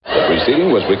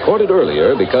proceeding was recorded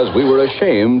earlier because we were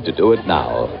ashamed to do it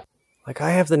now. Like,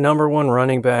 I have the number one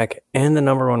running back and the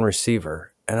number one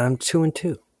receiver, and I'm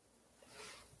 2-2.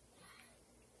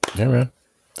 Yeah, man.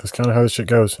 That's kind of how this shit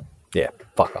goes. Yeah,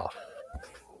 fuck off.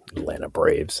 Atlanta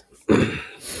Braves.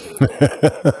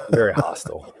 Very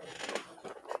hostile.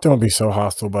 Don't be so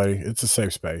hostile, buddy. It's a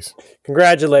safe space.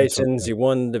 Congratulations. You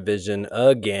won the division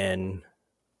again.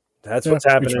 That's what's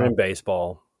happening in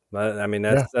baseball. I mean,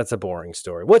 that's a boring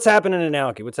story. What's happening in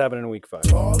Alki? What's happening in week 5?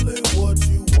 Call it what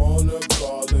you wanna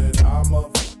call it. I'm a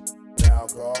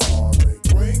alcoholic.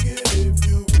 Bring it if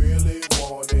you really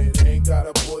want it. Ain't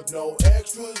gotta put no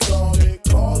extras on it.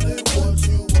 Call it what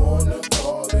you wanna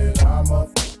call it. I'm a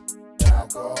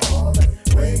alcoholic.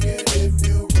 Bring it if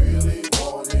you really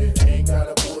want it. Ain't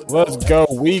gotta put Let's go.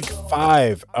 Week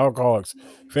 5, Alcoholics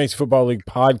Fantasy Football League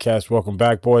podcast. Welcome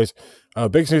back, boys.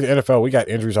 Big news in the NFL. We got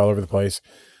injuries all over the place.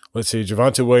 Let's see.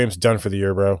 Javonte Williams done for the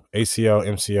year, bro. ACL,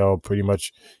 MCL, pretty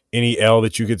much any L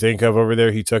that you could think of over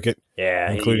there, he took it. Yeah,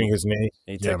 including his knee.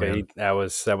 He took it. There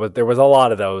was a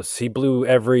lot of those. He blew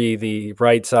the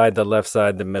right side, the left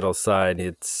side, the middle side.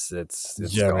 It's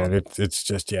yeah, gone. man. It's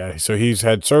just So he's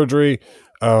had surgery.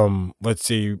 Let's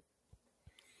see.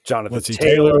 Jonathan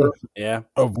Taylor. Yeah,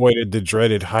 avoided the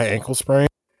dreaded high ankle sprain.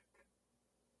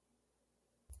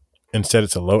 Instead,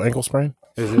 it's a low ankle sprain.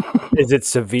 Is it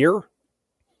severe?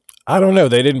 I don't know.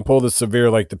 They didn't pull the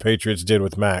severe like the Patriots did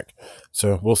with Mac.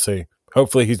 So we'll see.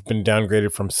 Hopefully he's been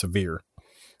downgraded from severe.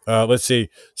 Let's see.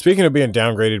 Speaking of being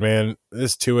downgraded, man,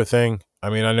 this Tua thing, I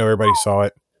mean, I know everybody saw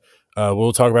it.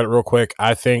 We'll talk about it real quick.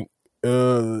 I think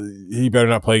he better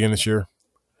not play again this year.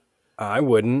 I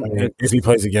wouldn't. If he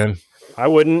plays again. I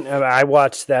wouldn't. I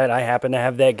watched that. I happened to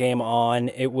have that game on.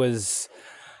 The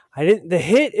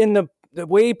hit in the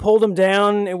way he pulled him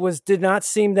down, did not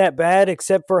seem that bad,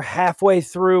 except for halfway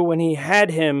through when he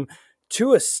had him.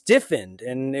 Tua stiffened,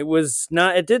 and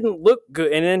it didn't look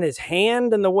good. And then his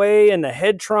hand and the way and the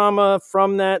head trauma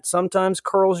from that sometimes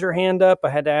curls your hand up.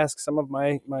 I had to ask some of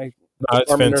my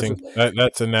it's fencing.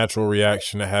 That's a natural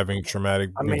reaction to having traumatic.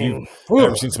 I mean, you've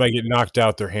ever seen somebody get knocked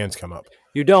out, their hands come up.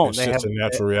 You don't. It's just a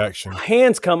natural reaction.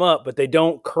 Hands come up, but they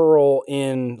don't curl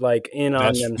in on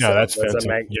themselves. No, that's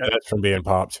fencing. That's from being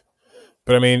popped.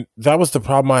 But I mean, that was the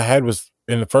problem I had was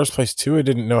in the first place, Tua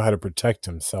didn't know how to protect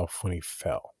himself when he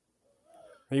fell.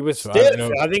 He was stiff.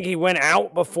 I think he went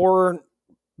out before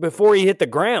he hit the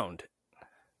ground.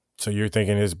 So you're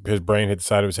thinking his brain hit the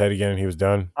side of his head again and he was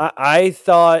done? I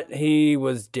thought he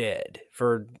was dead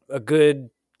for a good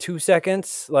 2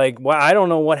 seconds. Like, I don't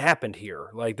know what happened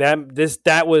here. Like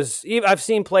that was. I've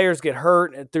seen players get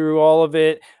hurt through all of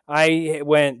it. I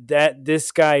went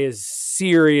this guy is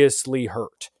seriously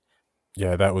hurt.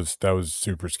 Yeah, that was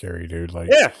super scary, dude. Like,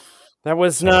 yeah, that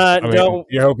was not. I mean,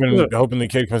 you're hoping the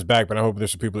kid comes back, but I hope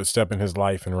there's some people that step in his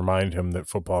life and remind him that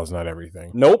football is not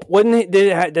everything.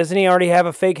 Doesn't he already have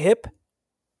a fake hip?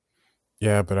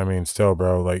 Yeah, but I mean, still,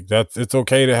 bro. Like it's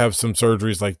okay to have some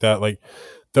surgeries like that. Like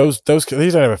those he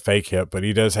doesn't have a fake hip, but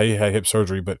he had hip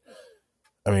surgery. But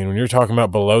I mean, when you're talking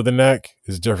about below the neck,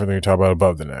 it's different than you're talking about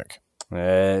above the neck.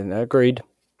 Agreed.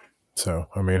 So,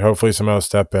 I mean, hopefully somebody will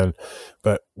step in.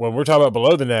 But when we're talking about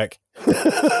below the neck,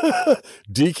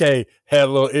 DK had a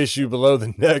little issue below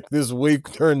the neck this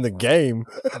week during the game.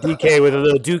 DK with a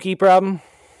little dookie problem?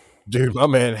 Dude, my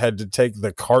man had to take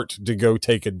the cart to go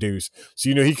take a deuce. So,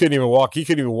 he couldn't even walk. He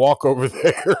couldn't even walk over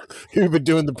there. He'd been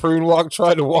doing the prune walk,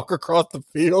 trying to walk across the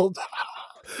field.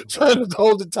 Trying to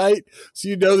hold it tight. So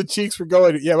the cheeks were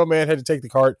going. Yeah, my man had to take the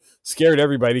cart. Scared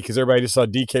everybody because everybody just saw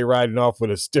DK riding off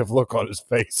with a stiff look on his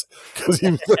face because he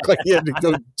looked like he had to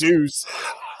go deuce.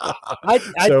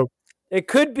 It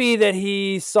could be that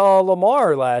he saw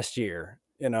Lamar last year,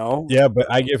 Yeah,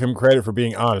 but I give him credit for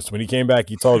being honest. When he came back,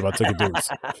 he told him I took a deuce.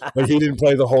 Like he didn't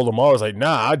play the whole Lamar. I was like,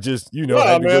 nah, I just,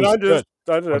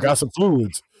 I got some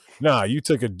fluids. Nah, you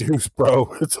took a deuce,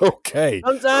 bro. It's okay.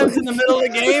 Sometimes in the middle of the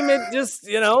game, it just,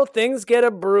 things get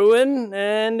a brewing,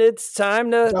 and it's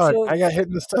time to. God, I got hit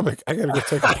in the stomach. I gotta go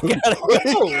take a deuce.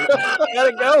 I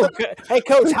gotta go. Hey,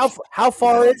 coach, how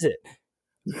far is it?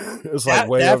 It's like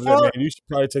way over there, man. You should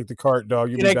probably take the cart,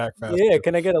 dog. You'll be back fast. Yeah,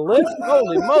 can I get a lift?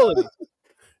 Holy moly!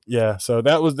 Yeah, so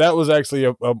that was actually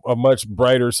a much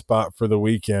brighter spot for the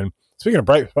weekend. Speaking of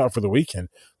bright spot for the weekend,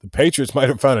 the Patriots might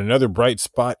have found another bright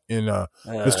spot in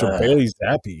Mr. Bailey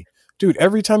Zappi. Dude,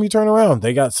 every time you turn around,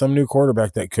 they got some new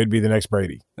quarterback that could be the next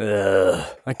Brady.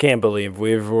 I can't believe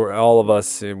all of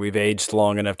us, we've aged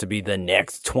long enough to be the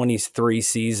next 23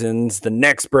 seasons, the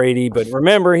next Brady. But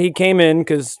remember, he came in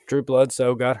because Drew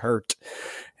Bledsoe got hurt.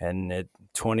 And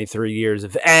 23 years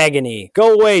of agony.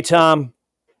 Go away, Tom.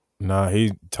 Nah,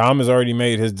 Tom has already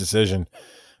made his decision.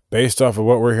 based off of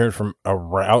what we're hearing from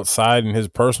outside in his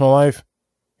personal life,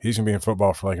 he's going to be in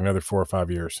football for like another 4 or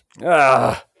 5 years.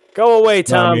 Go away,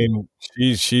 Tom. No, I mean,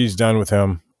 she's done with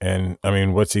him. And, I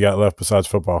mean, what's he got left besides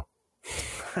football?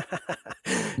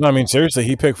 No, I mean, seriously,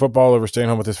 he picked football over staying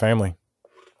home with his family.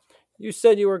 You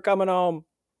said you were coming home.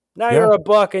 Now you're a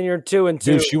buck and you're 2-2.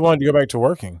 Dude, she wanted to go back to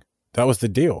working. That was the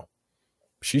deal.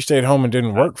 She stayed home and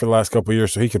didn't work for the last couple of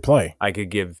years so he could play. I could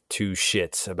give 2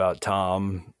 shits about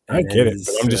Tom. I get it,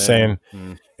 but I'm just saying,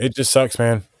 it just sucks,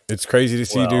 man. It's crazy to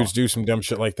see dudes do some dumb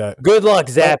shit like that. Good luck,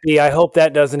 Zappy. I hope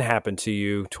that doesn't happen to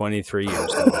you 23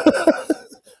 years ago.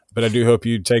 But I do hope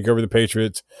you take over the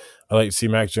Patriots. I like to see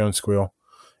Mac Jones squeal.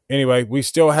 Anyway, we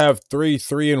still have 3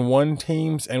 3-1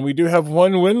 teams, and we do have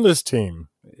 1 winless team.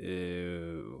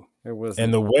 Ew.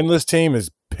 And the winless team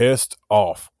is pissed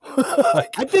off.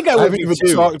 I think I haven't even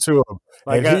talked to him.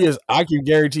 Like and he is, I can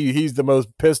guarantee you he's the most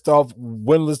pissed off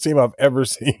winless team I've ever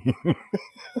seen.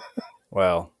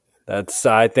 Well,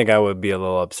 I think I would be a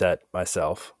little upset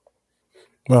myself.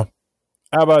 Well,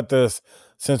 how about this?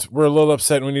 Since we're a little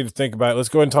upset and we need to think about it, let's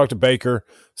go ahead and talk to Baker,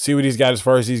 see what he's got as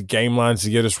far as these game lines to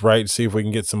get us right, see if we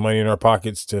can get some money in our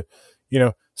pockets to,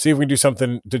 see if we can do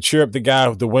something to cheer up the guy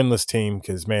with the winless team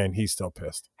because, man, he's still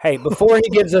pissed. Hey, before he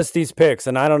gives us these picks,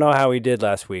 and I don't know how he did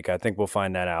last week. I think we'll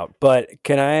find that out. But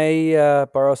can I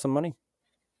borrow some money?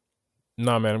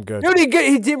 No, man, I'm good. Dude,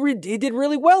 he did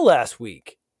really well last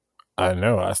week. I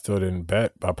know. I still didn't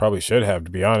bet. I probably should have,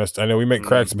 to be honest. I know we make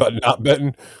cracks about not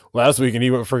betting last week, and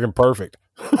he went freaking perfect.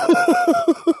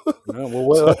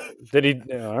 Did he?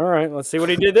 All right, let's see what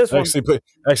he did this one.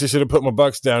 Actually, should have put my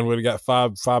bucks down. Would have got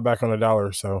five back on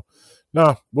 $1. So,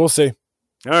 no, we'll see.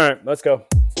 All right, let's go.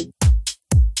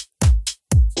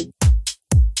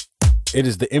 It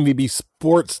is the MVB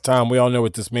sports time. We all know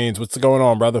what this means. What's going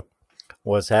on, brother?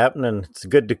 What's happening? It's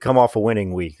good to come off a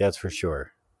winning week. That's for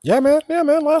sure. Yeah, man.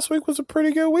 Last week was a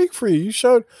pretty good week for you. You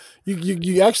showed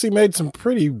you actually made some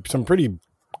pretty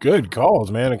good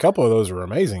calls, man. A couple of those were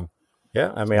amazing.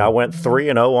 Yeah, I mean, I went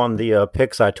 3-0 on the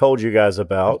picks I told you guys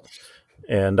about,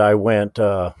 and I went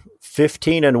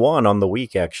 15-1 on the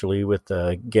week actually with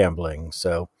gambling.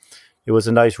 So it was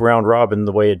a nice round robin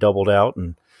the way it doubled out,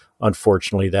 and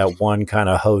unfortunately that one kind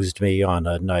of hosed me on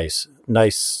a nice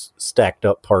stacked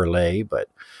up parlay. But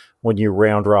when you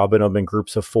round robin them in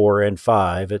groups of 4 and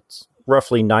 5, it's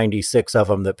roughly 96 of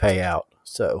them that pay out.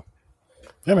 So,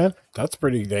 yeah, man, that's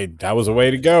pretty. That was a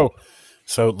way to go.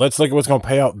 So let's look at what's going to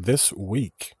pay out this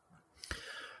week.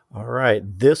 All right,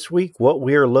 this week what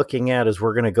we're looking at is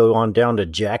we're going to go on down to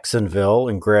Jacksonville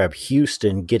and grab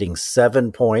Houston getting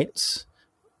 7 points.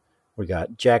 We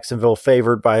got Jacksonville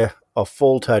favored by a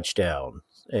full touchdown,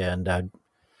 and I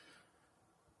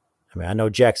know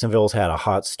Jacksonville's had a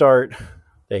hot start.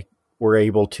 They were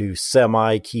able to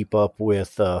semi keep up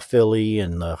with Philly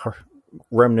and the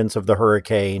remnants of the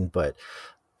hurricane, but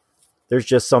there's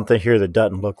just something here that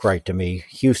doesn't look right to me.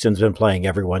 Houston's been playing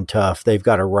everyone tough. They've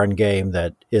got a run game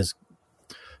that is,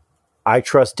 I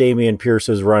trust Dameon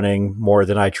Pierce's running more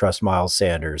than I trust Miles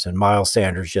Sanders, and Miles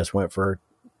Sanders just went for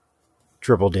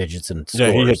triple digits in scores.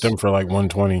 Yeah, he hit them for like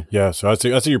 120. Yeah, so I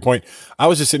see your point. I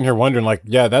was just sitting here wondering, like,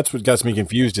 yeah, that's what got me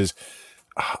confused is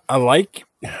I like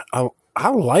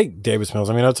Davis Mills.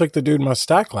 I mean, I took the dude in my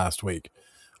stack last week.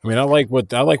 I mean, I like what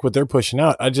they're pushing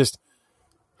out.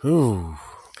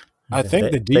 I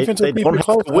think the defense they don't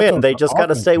have to win. They just got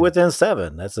to stay within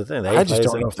 7. That's the thing. I just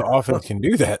don't know if the offense can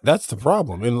do that. That's the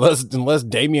problem. Unless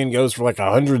Damian goes for like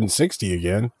 160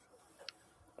 again.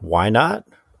 Why not?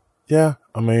 Yeah,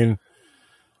 I mean,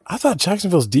 I thought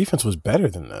Jacksonville's defense was better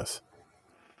than this.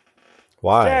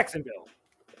 Why? Jacksonville.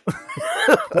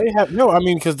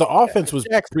 Because the offense was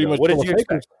pretty much. What did you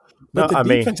expect? But the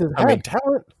defense has had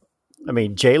talent. I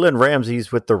mean, Jalen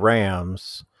Ramsey's with the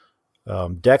Rams.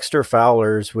 Dexter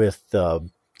Fowler's with the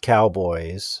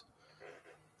Cowboys.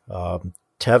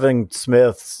 Telvin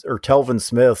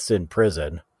Smith's in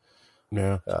prison.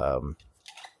 Yeah.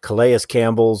 Calais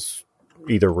Campbell's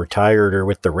either retired or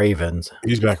with the Ravens.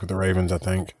 He's back with the Ravens, I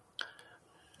think.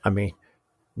 I mean,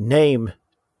 name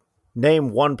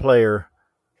one player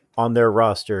on their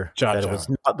roster that was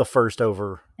not the first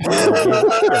over.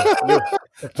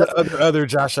 The other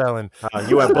Josh Allen.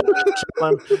 You have Josh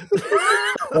Allen.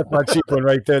 That's my cheap one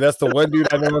right there. That's the one dude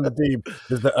I know on the team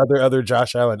is the other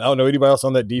Josh Allen. I don't know anybody else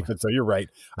on that defense, so you're right.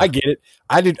 I get it.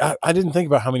 I didn't think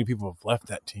about how many people have left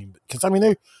that team because I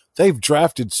mean they've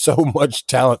drafted so much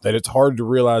talent that it's hard to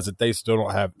realize that they still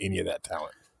don't have any of that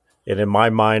talent. And in my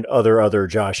mind, other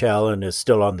Josh Allen is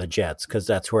still on the Jets because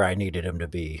that's where I needed him to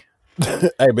be.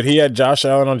 Hey, but he had Josh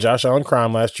Allen on Josh Allen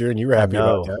Crime last year, and you were happy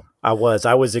about that. I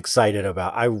was excited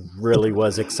I really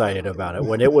was excited about it.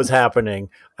 When it was happening,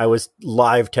 I was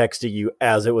live texting you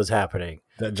as it was happening.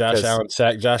 That Josh Allen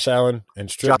sacked Josh Allen and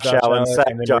stripped Josh Allen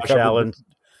sacked Josh Allen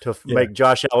to make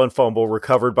Josh Allen fumble,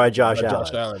 recovered by Josh Allen.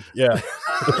 Josh Allen. Yeah.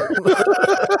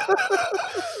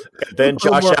 Then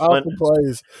Josh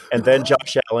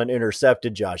Allen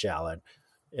intercepted Josh Allen.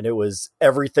 And it was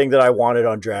everything that I wanted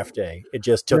on draft day. It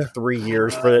just took 3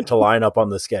 years for it to line up on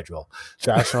the schedule.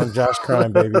 Josh on Josh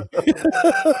crime, baby.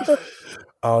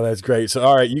 Oh, that's great. So,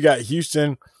 all right, you got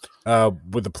Houston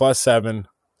with the +7.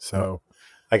 So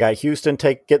I got Houston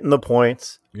getting the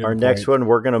points. Our next one,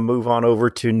 we're going to move on over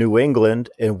to New England,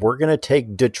 and we're going to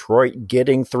take Detroit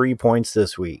getting 3 points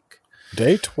this week.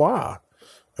 Detroit.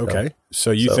 Okay.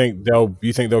 So you think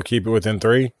they'll keep it within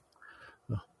 3?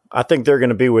 I think they're going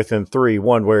to be within 3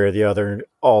 one way or the other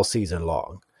all season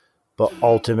long. But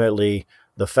ultimately,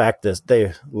 the fact that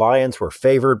the Lions were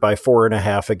favored by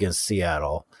 4.5 against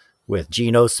Seattle with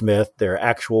Geno Smith, their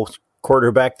actual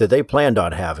quarterback that they planned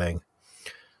on having,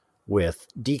 with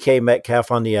DK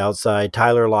Metcalf on the outside,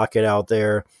 Tyler Lockett out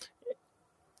there.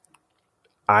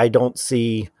 I don't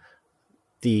see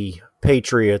the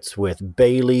Patriots with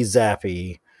Bailey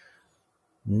Zappi,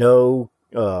 no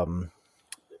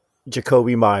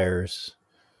Jacoby Myers.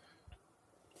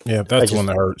 Yeah, that's the one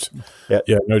that hurts.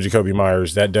 Yeah, no Jacoby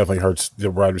Myers. That definitely hurts the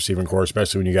wide receiving core,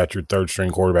 especially when you got your third-string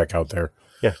quarterback out there.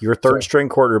 Yeah, your third-string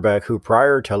quarterback who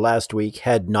prior to last week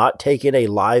had not taken a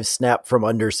live snap from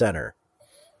under center.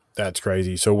 That's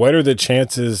crazy. So what are the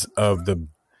chances of the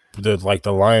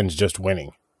Lions just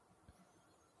winning?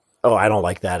 Oh, I don't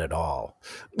like that at all.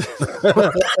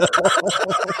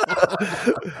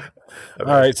 All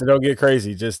right, so don't get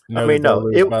crazy. Just know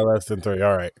by less than 3.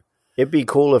 All right. It'd be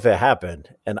cool if it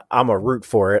happened, and I'm a root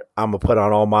for it. I'm gonna put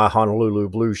on all my Honolulu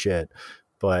blue shit,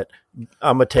 but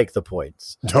I'm gonna take the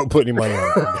points. Don't put any money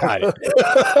on it. Got it.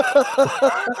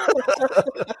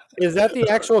 Is that the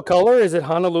actual color? Is it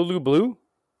Honolulu blue?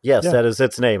 Yes, that is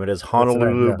its name. It is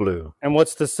Honolulu blue. And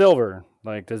what's the silver?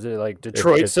 Like, does it like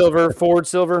Detroit silver, Ford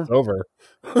silver? Silver.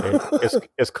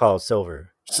 It's called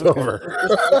silver. Silver.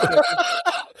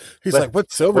 He's like,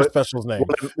 what's Silver Special's name?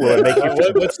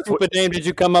 What stupid name did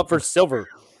you come up for silver?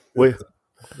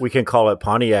 We can call it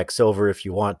Pontiac Silver if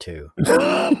you want to.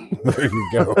 There you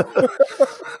go.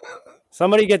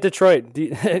 Somebody get Detroit.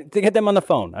 Get them on the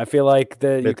phone. I feel like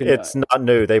it's not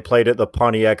new. They played at the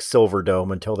Pontiac Silver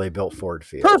Dome until they built Ford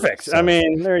Field. Perfect. So. I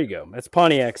mean, there you go. It's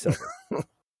Pontiac Silver.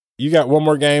 You got one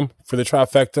more game for the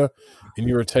trifecta, and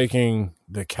you were taking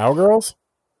the Cowgirls?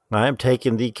 I am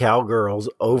taking the Cowgirls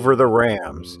over the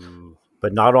Rams,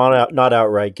 but not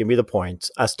outright. Give me the points.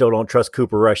 I still don't trust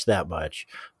Cooper Rush that much,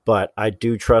 but I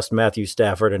do trust Matthew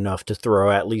Stafford enough to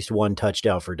throw at least one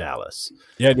touchdown for Dallas.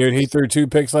 Yeah, dude, he threw 2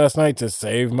 picks last night to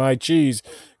save my cheese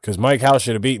because Mike House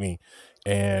should have beat me.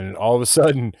 And all of a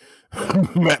sudden,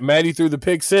 Matty threw the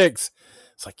pick 6.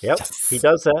 It's like, yep, he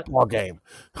does that all game.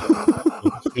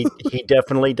 he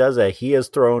definitely does that. He has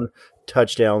thrown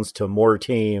touchdowns to more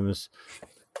teams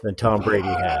than Tom Brady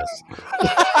has.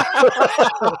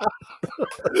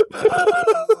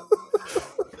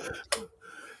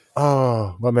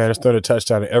 Oh, my man has thrown a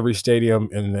touchdown at every stadium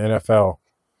in the NFL.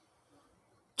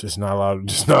 Just not a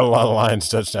lot of Lions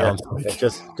touchdowns. Yeah,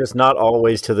 just not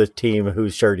always to the team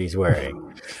whose shirt he's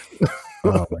wearing.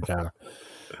 Oh my God.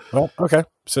 Well, okay.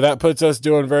 So that puts us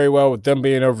doing very well with them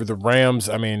being over the Rams.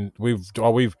 I mean,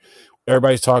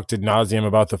 everybody's talked ad nauseum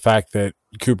about the fact that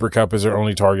Cooper Kupp is their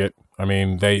only target. I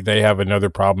mean, they have another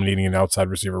problem needing an outside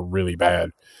receiver really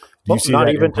bad. Well, not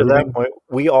even to that point.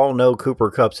 We all know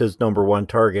Cooper Kupp's his number one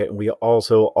target, and we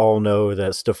also all know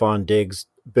that Stephon Diggs'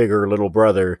 bigger little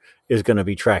brother is going to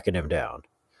be tracking him down.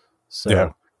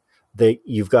 So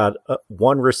you've got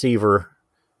one receiver,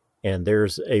 and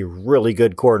there's a really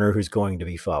good corner who's going to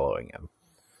be following him.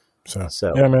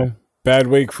 So yeah, man, bad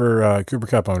week for Cooper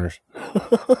Kupp owners.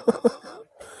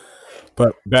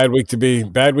 But bad week to be a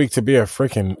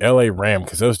freaking LA Ram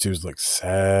because those dudes look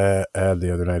sad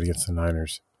the other night against the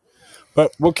Niners.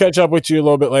 But we'll catch up with you a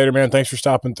little bit later, man. Thanks for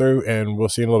stopping through, and we'll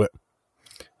see you in a little bit.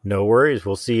 No worries.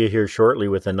 We'll see you here shortly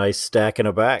with a nice stack in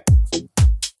the back.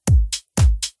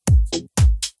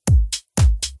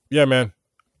 Yeah, man.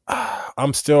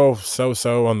 I'm still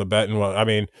so on the betting. Well, I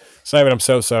mean, it's not even I'm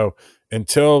so.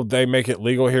 Until they make it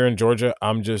legal here in Georgia,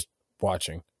 I'm just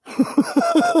watching.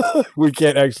 We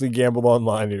can't actually gamble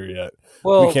online here yet.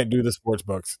 Well, we can't do the sports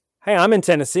books. Hey, I'm in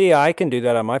Tennessee. I can do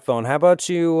that on my phone. How about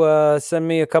you send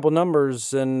me a couple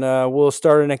numbers and we'll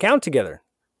start an account together?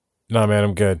 No, man,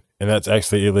 I'm good. and that's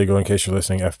actually illegal. In case you're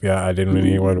listening, FBI, I didn't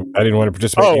want to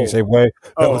participate in any safe way.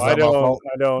 That was not my fault.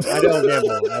 I don't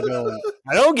gamble.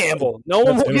 I don't gamble. No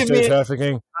one will give me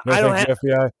trafficking. No, I don't thank you,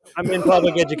 FBI. I'm in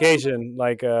public education,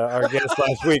 like our guest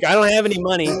last week. I don't have any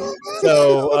money,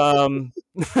 so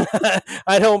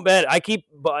I don't bet.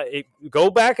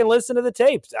 Go back and listen to the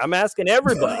tapes. I'm asking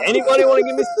everybody. Anybody want to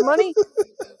give me some money?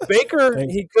 Baker,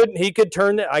 he could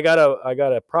turn it. I got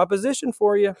a proposition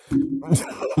for you.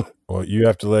 Well, you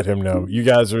have to let him know. You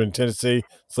guys are in Tennessee.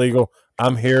 It's legal.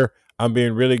 I'm here. I'm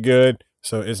being really good,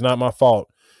 so it's not my fault.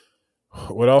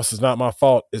 What else is not my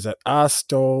fault is that I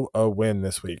stole a win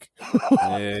this week.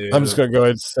 I'm just going to go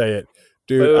ahead and say it.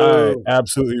 Dude, I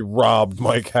absolutely robbed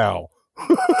Mike Howe.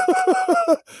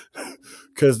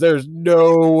 Because there's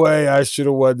no way I should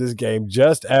have won this game.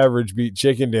 Just average beat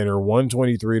Chicken Dinner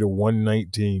 123 to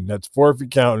 119. That's 4 if you're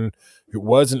counting. It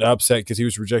was an upset because he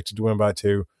was projected to win by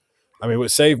 2. I mean,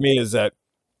 what saved me is that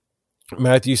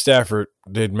Matthew Stafford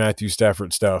did Matthew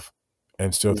Stafford stuff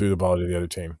and still threw the ball to the other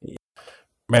team.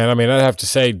 Man, I mean, I'd have to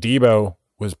say Debo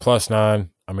was +9.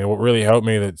 I mean, what really helped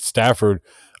me that Stafford,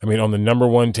 I mean, on the number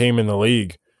 1 team in the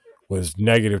league was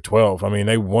 -12. I mean,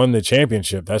 they won the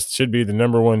championship. That should be the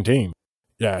number 1 team.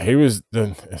 Yeah, he was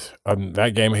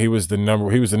that game. He was the number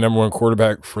 1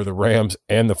 quarterback for the Rams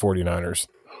and the 49ers.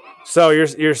 So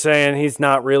you're saying he's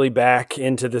not really back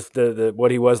into the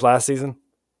what he was last season?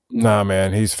 Nah,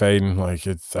 man, he's fading. Like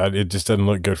it just doesn't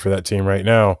look good for that team right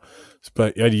now.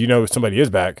 But somebody is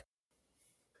back.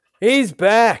 He's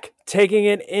back, taking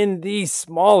it in the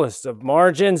smallest of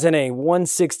margins in a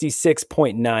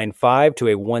 166.95 to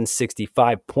a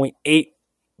 165.8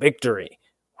 victory.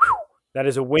 Whew. That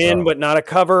is a win, but not a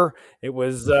cover. It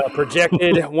was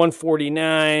projected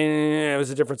 149. It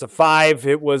was a difference of 5.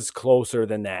 It was closer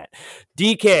than that.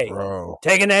 DK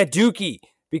taking that dookie,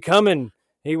 becoming.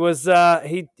 He was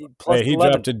he plus. Hey, he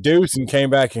 11. dropped a deuce and came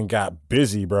back and got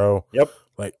busy, bro. Yep,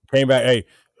 like came back. Hey,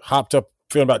 hopped up.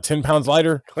 Feeling about 10 pounds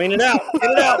lighter. Clean it out.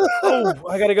 Get it out. Oh,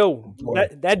 I got to go.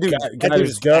 That dude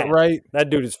is gut fast. Right. That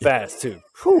dude is fast, too.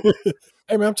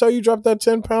 Hey, man, I'm telling you, dropped that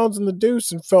 10 pounds in the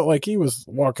deuce and felt like he was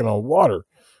walking on water.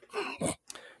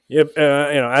 Yep.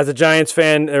 As a Giants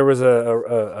fan, there was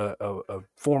a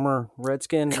former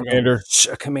Redskin. Commander.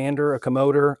 A commoder.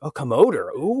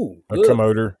 Ooh. A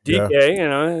commoder. DK,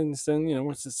 and it's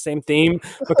the same theme.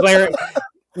 McLaren,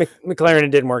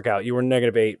 it didn't work out. You were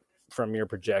 -8. From your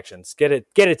projections, get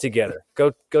it together.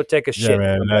 Go take a shit. Yeah,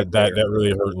 man, that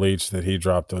really hurt Leach that he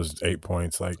dropped those 8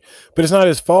 points. But it's not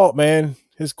his fault, man.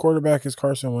 His quarterback is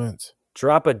Carson Wentz.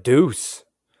 Drop a deuce.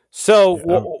 So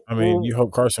you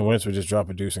hope Carson Wentz would just drop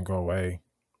a deuce and go away.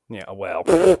 Yeah, well,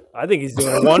 I think he's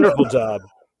doing a wonderful job.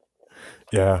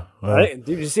 Yeah. Did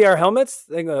you see our helmets?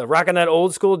 Rocking that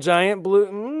old school giant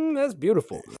blue. That's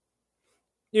beautiful.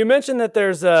 You mentioned that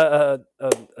there's a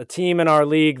team in our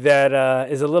league that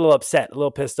is a little upset, a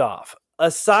little pissed off.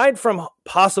 Aside from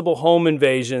possible home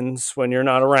invasions when you're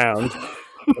not around,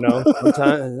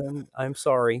 sometimes I'm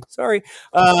sorry.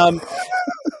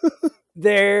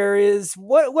 There is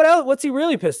what else? What's he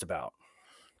really pissed about?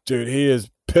 Dude, he is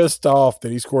pissed off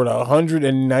that he scored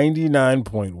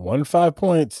 199.15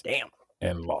 points. Damn.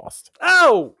 And lost.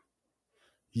 Oh.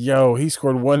 Yo, he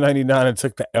scored 199 and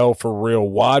took the L for real.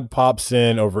 Wad pops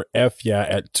in over at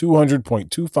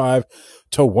 200.25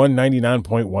 to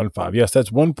 199.15. Yes,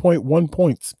 that's 1.1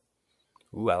 points.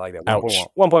 Ooh, I like that. Ouch.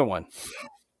 1.1.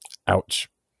 Ouch.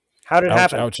 How did it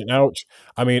happen? Ouch and ouch.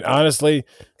 I mean, honestly,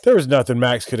 there was nothing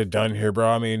Max could have done here, bro.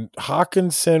 I mean,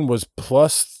 Hawkinson was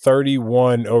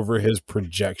 +31 over his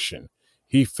projection.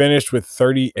 He finished with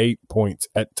 38 points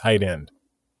at tight end.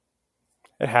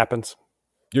 It happens.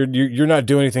 You're not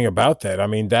doing anything about that. I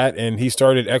mean, that, and he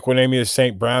started Equinemius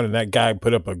St. Brown, and that guy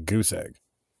put up a goose egg.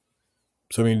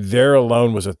 So, I mean, there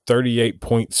alone was a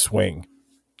 38-point swing.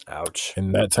 Ouch.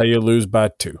 And that's how you lose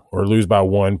by 2 or lose by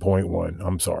 1.1.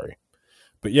 I'm sorry.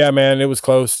 But, yeah, man, it was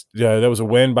close. Yeah, that was a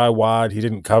win by Wad. He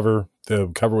didn't cover. The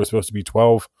cover was supposed to be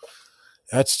 12.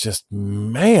 That's just,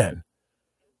 man.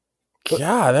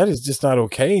 God, that is just not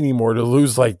okay anymore to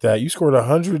lose like that. You scored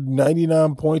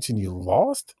 199 points and you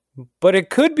lost? But it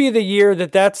could be the year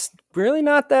that's really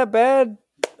not that bad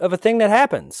of a thing that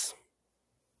happens.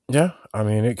 Yeah, I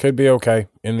mean, it could be okay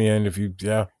in the end if you,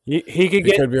 yeah. He could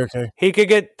it could be okay. He could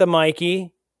get the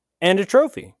Mikey and a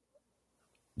trophy.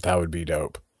 That would be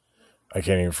dope. I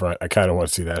can't even front. I kind of want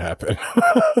to see that happen.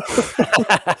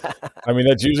 I mean,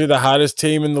 that's usually the hottest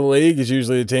team in the league is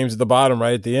usually the teams at the bottom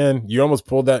right at the end. You almost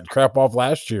pulled that crap off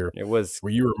last year. It was.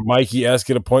 Where you were Mikey-esque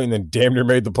at a point and then damn near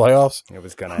made the playoffs. It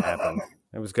was going to happen.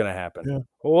 It was going to happen. Yeah.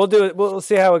 Well, we'll do it. We'll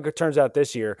see how it turns out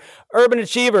this year. Urban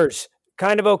Achievers,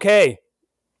 kind of okay.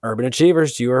 Urban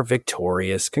Achievers, you are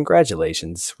victorious.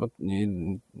 Congratulations.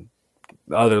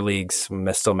 Other leagues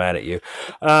still mad at you.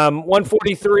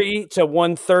 143 to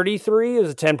 133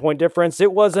 is a 10-point difference.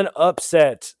 It was an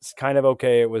upset. It's kind of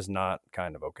okay. It was not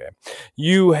kind of okay.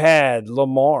 You had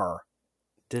Lamar.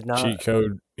 Did not. Cheat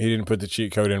code. He didn't put the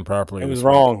cheat code in properly. It was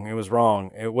wrong. It was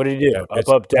wrong. What did he do? Yeah,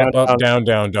 up, down, up, down,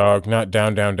 down, dog. Not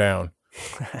down, down, down.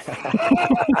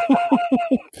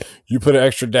 You put an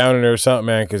extra down in there or something,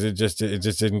 man, because it just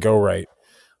didn't go right.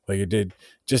 Like it did,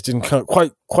 just didn't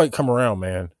quite come around,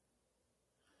 man.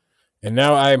 And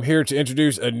now I am here to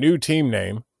introduce a new team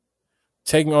name.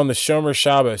 Taking on the Shomer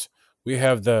Shabbos, we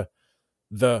have the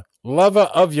lover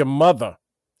of your mother.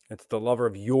 It's the lover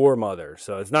of your mother.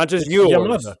 So it's not just yours. Your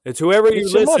mother. It's whoever It's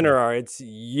you your listener mother. are. It's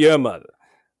your mother.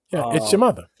 Yeah, it's your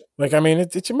mother. Like, I mean,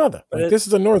 it's your mother. Like, this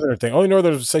is a northerner thing. Only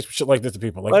northerners say shit like this to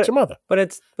people. Like, it's your mother. But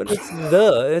it's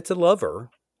a lover.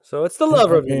 So it's the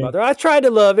lover of your mother. I tried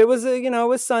to love. It was it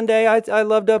was Sunday. I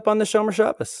loved up on the Shomer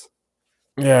Shabbos.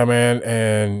 Yeah, man.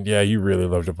 And yeah, you really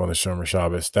loved up on the Shomer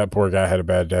Shabbos. That poor guy had a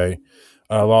bad day.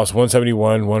 Lost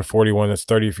 171, 141. That's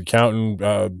 30 if you're counting.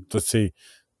 Let's see.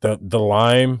 The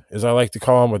lime, as I like to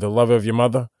call him, or the love of your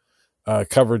mother,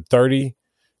 covered 30.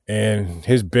 And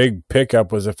his big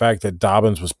pickup was the fact that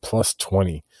Dobbins was plus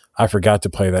 20. I forgot to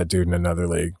play that dude in another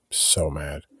league. So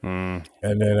mad. And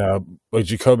then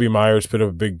Jacoby Myers put up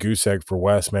a big goose egg for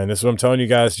Wes, man. This is what I'm telling you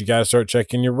guys. You got to start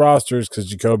checking your rosters because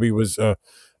Jacoby was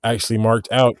actually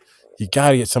marked out. You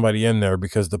got to get somebody in there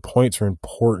because the points are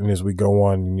important as we go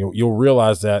on. And you'll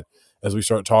realize that as we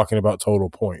start talking about total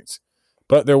points.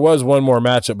 But there was one more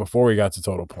matchup before we got to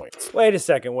total points. Wait a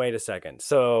second.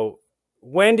 So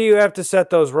when do you have to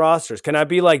set those rosters? Can I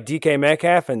be like DK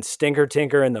Metcalf and Stinker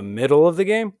Tinker in the middle of the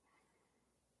game?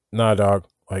 Nah, dog.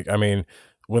 Like, I mean,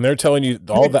 when they're telling you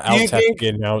all the outs have to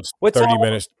get announced 30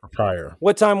 minutes prior.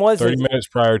 What time was 30 minutes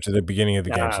prior to the beginning of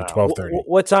the game, so 12:30.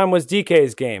 What time was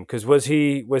DK's game? Because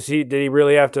did he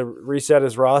really have to reset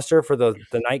his roster for the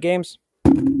night games?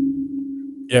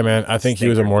 Yeah, man. I think he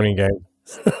was a morning game.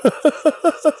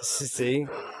 See?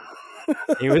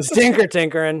 He was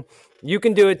tinkering. You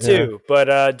can do it too,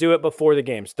 but do it before the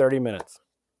games, 30 minutes.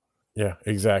 Yeah,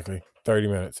 exactly. 30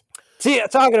 minutes. See,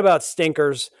 talking about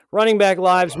stinkers, running back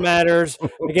lives matters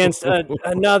against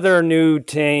another new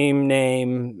team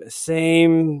name.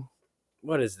 Same,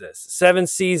 what is this? 7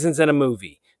 seasons and a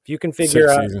movie. If you can figure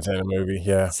 6 out seasons and a movie,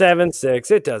 yeah. 7, 6,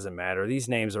 it doesn't matter. These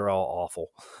names are all awful.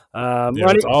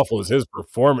 What's awful is his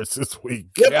performance this week.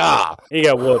 Yeah, he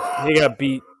got whooped. He got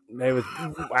beat. It was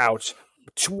ouch.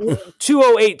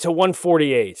 208 to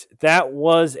 148. That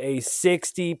was a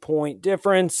 60-point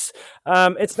difference.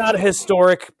 It's not a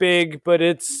historic big, but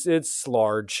it's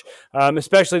large.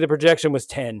 Especially the projection was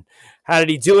 10. How did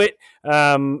he do it?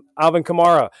 Alvin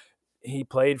Kamara. He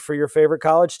played for your favorite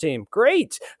college team.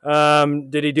 Great.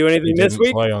 Did he do anything this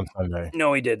week? Play on Sunday.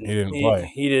 No, he didn't. He didn't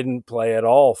play. He didn't play at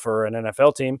all for an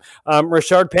NFL team.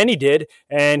 Rashard Penny did,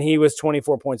 and he was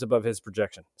 24 points above his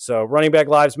projection. So running back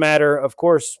lives matter. Of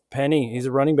course, Penny, he's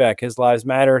a running back. His lives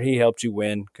matter. He helped you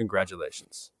win.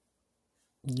 Congratulations.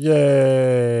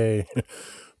 Yay.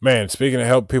 Man, speaking of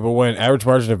help people win, average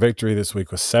margin of victory this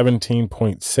week was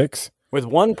 17.6. With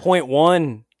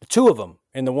 1.1, 2 of them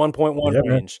in the 1.1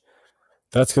 range.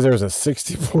 That's because there was a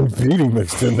 60-point beating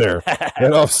mixed in there.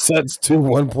 That offsets 2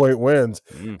 1-point wins.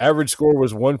 Average score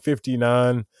was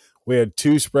 159. We had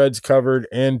 2 spreads covered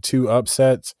and 2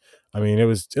 upsets. I mean, it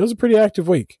was a pretty active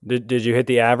week. Did you hit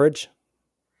the average?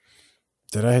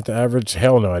 Did I hit the average?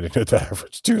 Hell no, I didn't hit the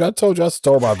average. Dude, I told you I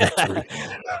stole my victory.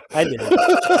 I did.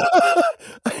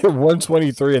 I hit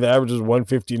 123 and the average was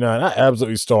 159. I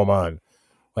absolutely stole mine.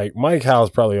 Like, Mike Howe's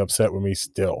probably upset with me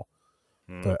still.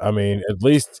 But I mean, at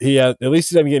least he doesn't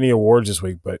get any awards this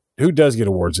week. But who does get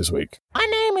awards this week? My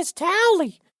name is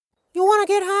Towley. You want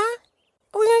to get high?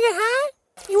 Are we gonna get high?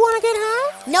 You want to get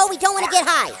high? No, we don't want to get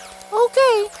high.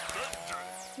 Okay.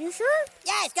 You sure?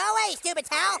 Yes, go away, stupid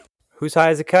towel. Who's high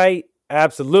as a kite?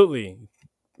 Absolutely.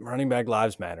 Running back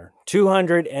lives matter.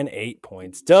 208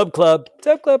 points. Dub club.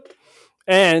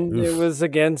 And It was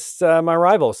against my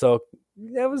rival. So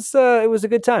it was a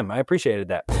good time. I appreciated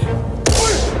that.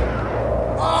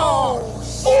 Oh,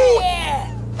 shit!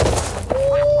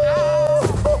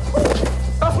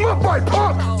 That's my bike,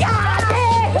 punk!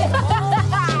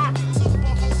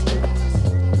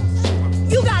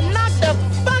 You got knocked the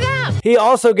fuck out! He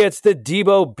also gets the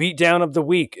Debo beatdown of the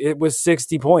week. It was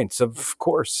 60 points. Of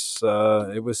course,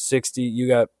 it was 60. You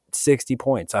got 60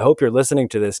 points. I hope you're listening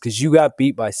to this because you got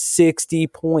beat by 60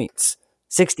 points.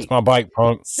 60. It's my bike,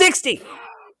 punk. 60.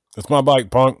 It's my bike,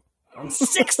 punk. I'm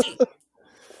 60.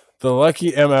 The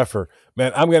lucky MFer.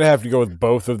 Man, I'm going to have to go with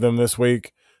both of them this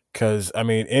week because, I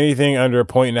mean, anything under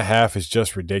 1.5 is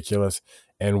just ridiculous.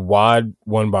 And Wad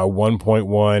won by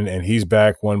 1.1, and he's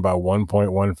back won by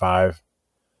 1.15.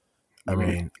 I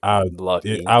mean,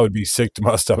 Lucky. I would be sick to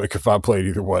my stomach if I played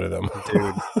either one of them.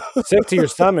 Dude, sick to your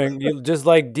stomach. You just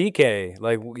like DK.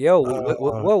 Like, yo,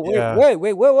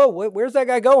 whoa, where's that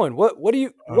guy going? What are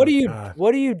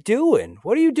you doing?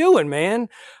 What are you doing, man?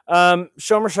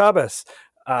 Shomer Shabbos.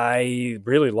 I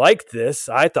really liked this.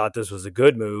 I thought this was a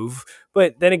good move,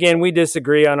 but then again, we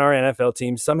disagree on our NFL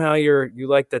team. Somehow you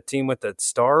like the team with the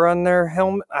star on their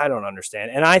helmet. I don't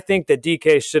understand, and I think that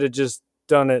DK should have just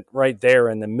done it right there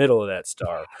in the middle of that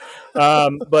star.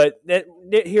 But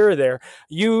here or there,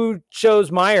 you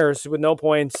chose Myers with no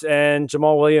points and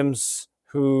Jamal Williams,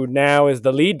 who now is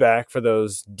the lead back for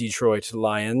those Detroit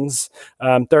Lions.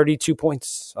 32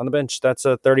 points on the bench. That's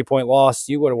a 30-point loss.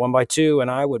 You would have won by 2, and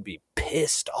I would be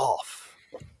pissed off.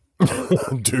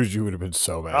 Dude, you would have been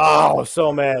so mad. Oh,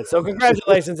 so mad. So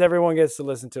congratulations. Everyone gets to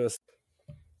listen to us.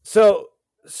 So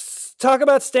talk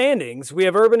about standings. We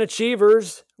have Urban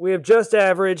Achievers. We have Just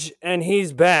Average, and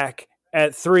he's back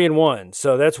at 3-1.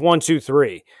 So that's 1, 2,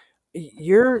 3.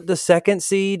 You're the second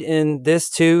seed in this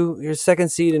too. You're second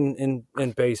seed in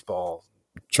baseball.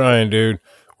 Trying, dude.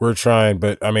 We're trying,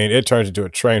 but I mean, it turns into a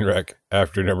train wreck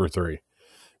after number 3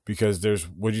 because there's,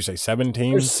 would you say 7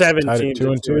 teams? There's 7 teams,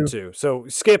 2 and 2. So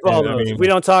skip all those. If we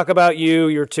don't talk about you,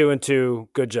 you're 2 and 2.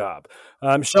 Good job.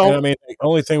 Sean, I mean, the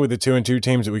only thing with the 2 and 2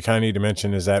 teams that we kind of need to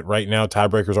mention is that right now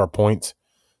tiebreakers are points.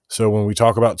 So when we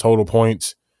talk about total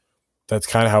points, that's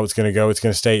kind of how it's going to go. It's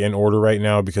going to stay in order right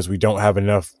now because we don't have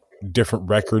enough different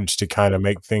records to kind of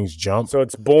make things jump. So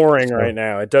it's boring right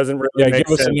now. It doesn't really make give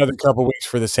sense. us another couple weeks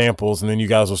for the samples, and then you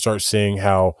guys will start seeing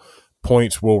how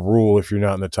points will rule if you're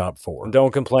not in the top 4.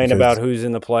 Don't complain about who's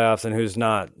in the playoffs and who's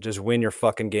not. Just win your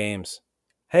fucking games.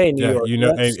 Hey, New York,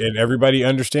 and everybody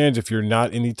understands if you're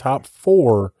not in the top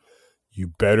 4, you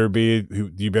better be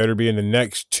in the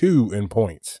next 2 in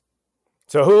points.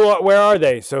 So where are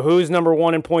they? So who's number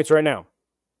 1 in points right now?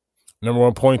 Number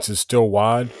 1 points is still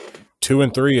Wad. 2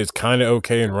 and 3 is kind of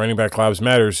okay in running back Lives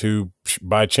Matters, who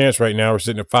by chance right now are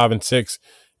sitting at 5 and 6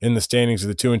 in the standings of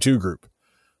the 2 and 2 group.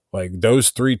 Like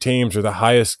those 3 teams are the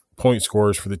highest point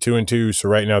scorers for the 2 and 2. So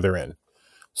right now they're in.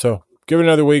 So give it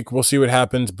another week. We'll see what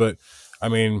happens. But I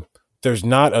mean, there's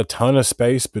not a ton of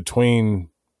space between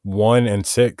 1 and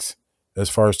 6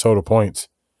 as far as total points.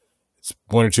 It's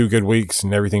 1 or 2 good weeks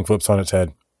and everything flips on its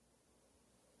head.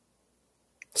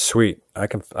 Sweet. I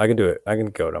can do it. I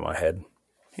can go to my head.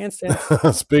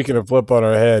 Handstand. Speaking of flip on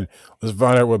our head, let's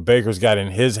find out what Baker's got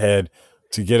in his head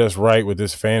to get us right with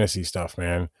this fantasy stuff,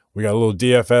 man. We got a little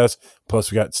DFS,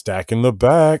 plus we got stack in the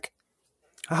back.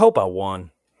 I hope I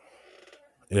won.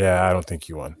 Yeah, I don't think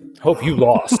you won. Hope you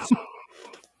lost.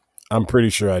 I'm pretty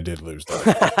sure I did lose, though.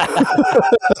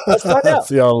 Let's find out.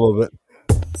 See y'all in a little bit.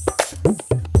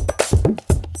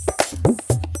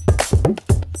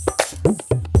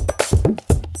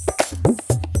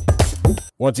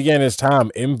 Once again, it's time.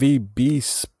 MVB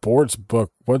Sportsbook.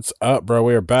 What's up, bro?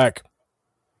 We are back.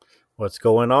 What's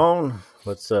going on?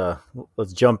 Let's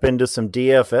jump into some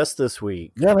DFS this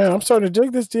week. Yeah, man, I'm starting to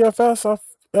dig this DFS. I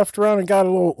effed around and got a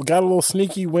little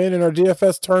sneaky win in our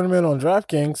DFS tournament on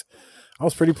DraftKings. I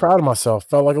was pretty proud of myself.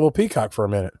 Felt like a little peacock for a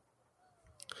minute.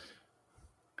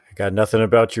 I got nothing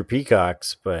about your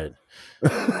peacocks, but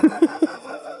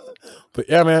but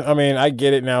yeah, man. I mean, I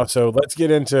get it now. So let's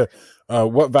get into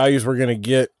what values we're going to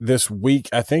get this week.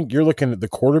 I think you're looking at the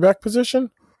quarterback position.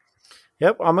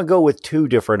 Yep, I'm going to go with 2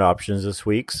 different options this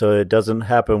week so it doesn't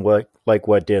happen like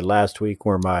what did last week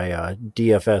where my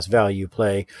DFS value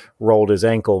play rolled his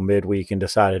ankle midweek and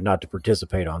decided not to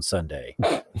participate on Sunday.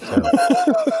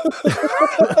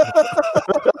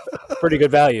 Pretty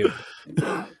good value.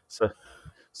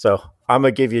 So I'm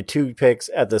going to give you 2 picks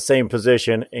at the same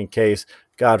position in case,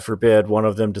 God forbid, one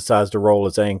of them decides to roll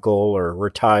his ankle or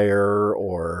retire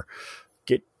or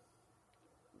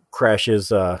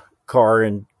crashes a car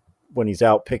and when he's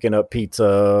out picking up pizza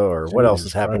or what else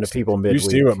has happened to people midweek. You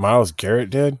see what Myles Garrett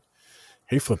did?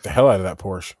 He flipped the hell out of that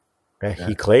Porsche. Yeah.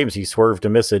 He claims he swerved to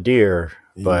miss a deer,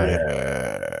 but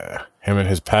yeah, him and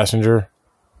his passenger.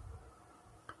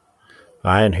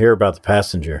 I didn't hear about the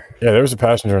passenger. Yeah, there was a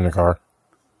passenger in the car.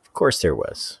 Of course there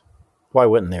was. Why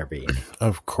wouldn't there be?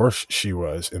 Of course she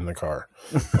was in the car.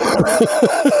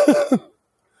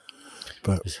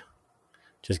 But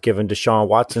just giving Deshaun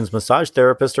Watson's massage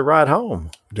therapist a ride home.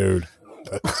 Dude,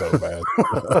 that's so bad.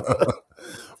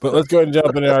 But let's go ahead and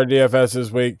jump into our DFS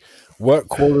this week. What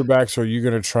quarterbacks are you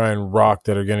going to try and rock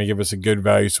that are going to give us a good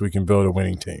value so we can build a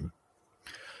winning team?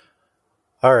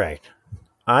 All right.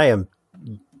 I am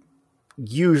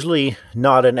usually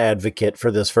not an advocate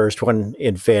for this first one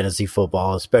in fantasy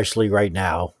football, especially right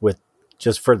now with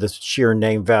just for the sheer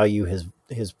name value.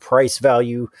 His price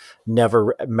value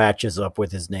never matches up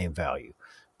with his name value,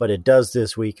 but it does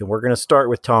this week. And we're going to start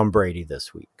with Tom Brady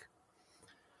this week.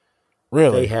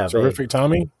 Really? They have Terrific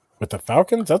Tommy with the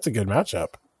Falcons? That's a good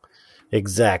matchup.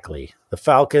 Exactly. The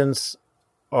Falcons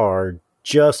are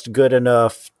just good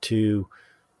enough to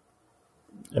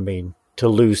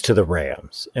lose to the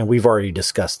Rams. And we've already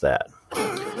discussed that.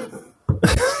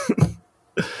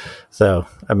 So,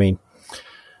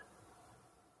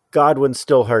 Godwin's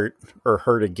still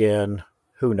hurt again.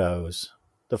 Who knows?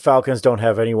 The Falcons don't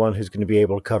have anyone who's going to be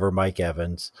able to cover Mike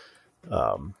Evans.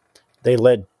 They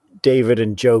let David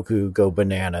and Njoku go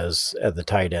bananas at the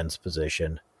tight ends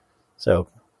position. So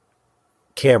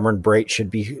Cameron Brate should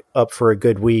be up for a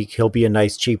good week. He'll be a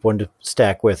nice cheap one to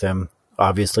stack with him.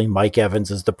 Obviously, Mike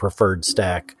Evans is the preferred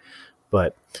stack,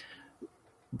 but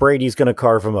Brady's going to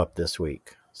carve him up this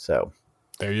week. So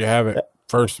there you have it.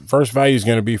 First value is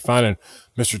going to be finding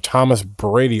Mr. Thomas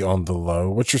Brady on the low.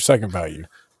 What's your second value?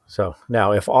 So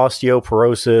now if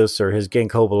osteoporosis or his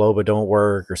ginkgo biloba don't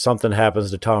work or something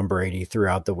happens to Tom Brady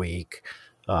throughout the week,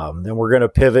 then we're going to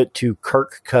pivot to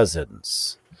Kirk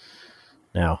Cousins.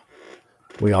 Now,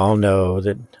 we all know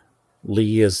that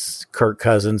Lee is Kirk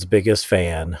Cousins' biggest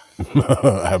fan.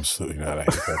 Absolutely not. I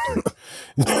hate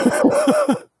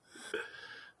that too.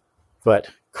 But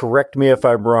correct me if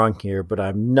I'm wrong here, but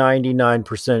I'm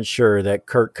 99% sure that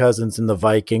Kirk Cousins and the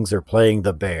Vikings are playing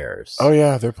the Bears. Oh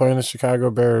yeah, they're playing the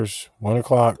Chicago Bears,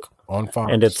 1:00 on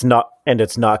Fox. And it's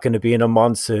not going to be in a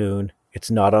monsoon. It's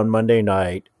not on Monday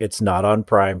night. It's not on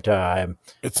prime time.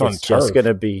 It's on turf. Just going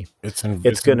to be. It's in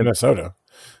Minnesota.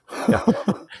 Yeah,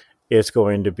 it's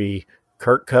going to be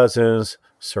Kirk Cousins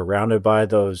surrounded by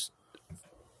those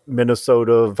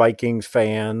Minnesota Vikings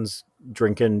fans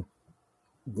drinking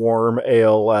warm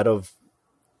ale out of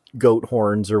goat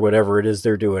horns or whatever it is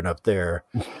they're doing up there.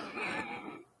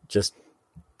 Just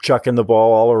chucking the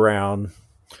ball all around.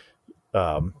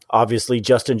 Obviously,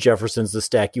 Justin Jefferson's the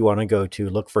stack you want to go to.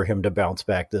 Look for him to bounce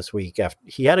back this week. After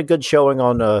he had a good showing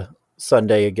on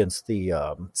Sunday against the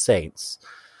Saints,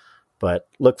 but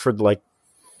look for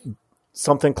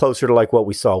something closer to like what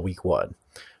we saw week 1,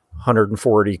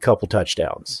 140, couple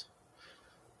touchdowns.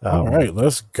 All right,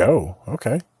 let's go.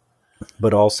 Okay.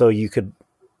 But also you can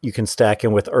stack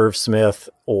him with Irv Smith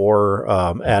or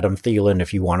Adam Thielen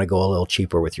if you want to go a little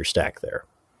cheaper with your stack there.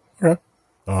 Okay.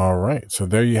 All right. So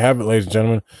there you have it, ladies and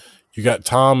gentlemen. You got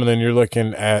Tom, and then you're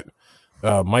looking at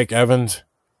Mike Evans.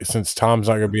 Since Tom's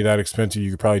not going to be that expensive,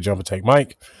 you could probably jump and take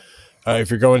Mike.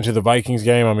 If you're going to the Vikings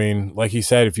game, like he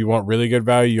said, if you want really good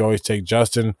value, you always take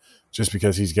Justin just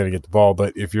because he's going to get the ball.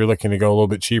 But if you're looking to go a little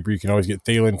bit cheaper, you can always get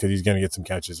Thielen because he's going to get some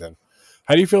catches in.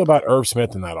 How do you feel about Irv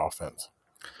Smith in that offense?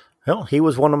 Well, he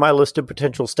was one of my listed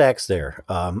potential stacks there.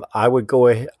 I would go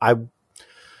ahead.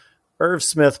 Irv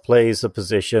Smith plays a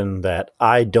position that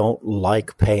I don't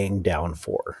like paying down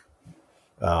for,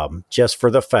 just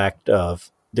for the fact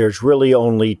of there's really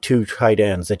only 2 tight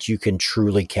ends that you can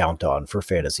truly count on for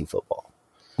fantasy football.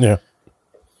 Yeah.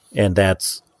 And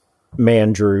that's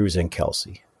Mandrews and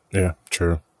Kelsey. Yeah,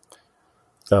 true.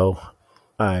 So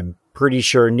I'm pretty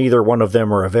sure neither one of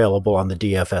them are available on the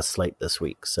DFS slate this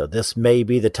week. So this may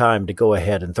be the time to go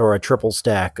ahead and throw a triple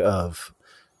stack of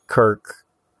Kirk,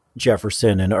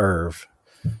 Jefferson, and Irv.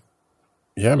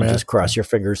 Yeah, man. Just cross your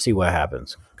fingers, see what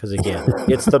happens. Because again,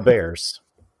 it's the Bears.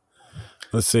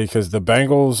 Let's see, because the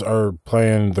Bengals are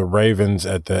playing the Ravens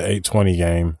at the 8:20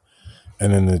 game,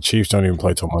 and then the Chiefs don't even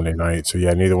play till Monday night. So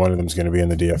yeah, neither one of them is going to be in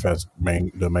the DFS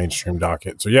the mainstream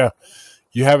docket. So yeah,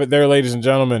 you have it there, ladies and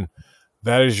gentlemen.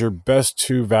 That is your best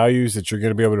 2 values that you're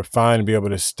going to be able to find and be able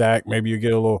to stack. Maybe you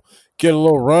get a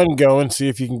little run going, see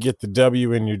if you can get the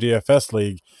W in your DFS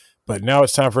league. But now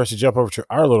it's time for us to jump over to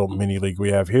our little mini league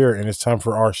we have here, and it's time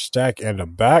for our stack and a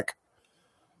back.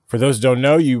 For those who don't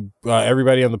know,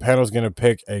 everybody on the panel is going to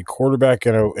pick a quarterback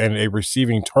and a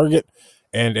receiving target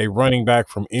and a running back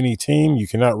from any team. You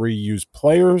cannot reuse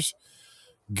players.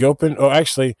 Gilpin,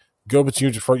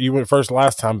 you went first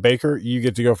last time. Baker, you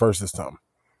get to go first this time.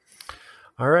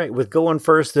 All right, with going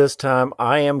first this time,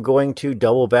 I am going to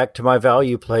double back to my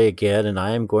value play again, and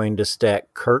I am going to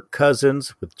stack Kirk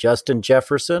Cousins with Justin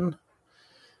Jefferson.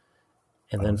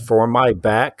 And then for my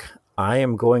back, I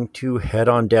am going to head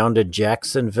on down to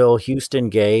Jacksonville-Houston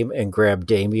game and grab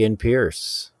Dameon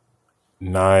Pierce.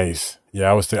 Nice.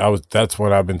 Yeah, that's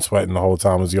what I've been sweating the whole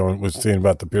time was seeing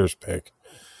about the Pierce pick.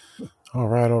 All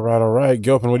right.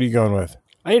 Gilpin, what are you going with?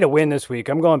 I need a win this week.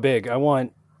 I'm going big. I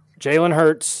want Jalen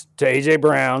Hurts to A.J.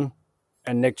 Brown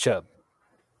and Nick Chubb.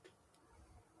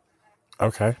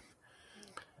 Okay.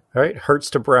 All right, Hurts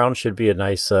to Brown should be a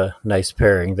nice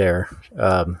pairing there.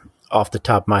 Off the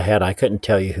top of my head, I couldn't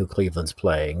tell you who Cleveland's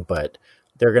playing, but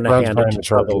they're going to hand it to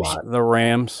Chubb a lot. The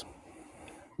Rams.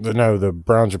 The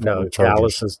Browns are playing the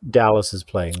Chargers. Dallas is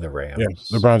playing the Rams. Yeah,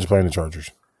 the Browns are playing the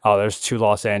Chargers. Oh, there's 2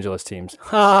 Los Angeles teams.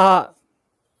 Ha!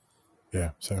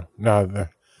 Yeah, so no,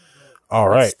 all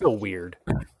right. That's still weird.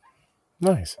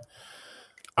 Nice.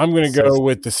 I'm going to go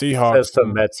with the Seahawks. Says the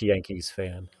Mets Yankees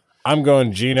fan. I'm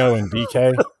going Geno and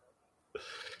DK.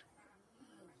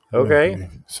 Okay.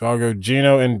 So I'll go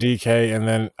Geno and DK, and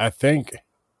then I think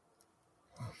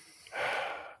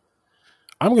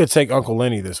I'm going to take Uncle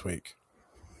Lenny this week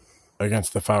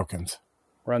against the Falcons.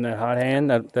 Run that hot hand,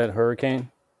 that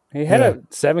hurricane. He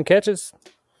had 7 catches.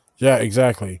 Yeah,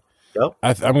 exactly. Yep.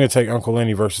 I'm going to take Uncle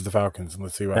Lenny versus the Falcons, and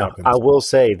let's see what happens. I will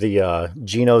say the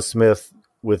Geno Smith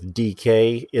with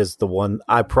DK is the one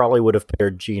I probably would have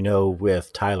paired Geno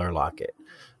with Tyler Lockett.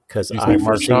 Because I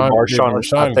foresee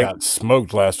Marshawn got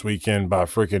smoked last weekend by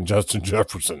freaking Justin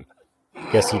Jefferson.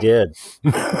 Yes, he did.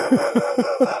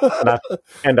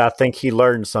 and I think he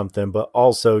learned something. But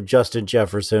also, Justin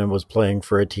Jefferson was playing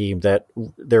for a team that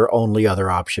their only other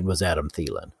option was Adam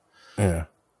Thielen. Yeah.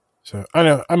 So I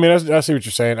know. I mean, I see what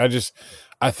you're saying.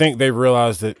 I think they've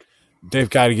realized that they've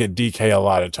got to get DK a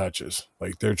lot of touches.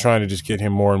 Like they're trying to just get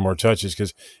him more and more touches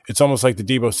because it's almost like the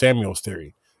Deebo Samuels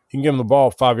theory. You can give them the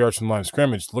ball 5 yards from the line of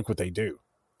scrimmage. Look what they do.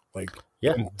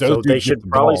 So they should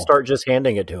probably start just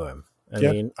handing it to him. I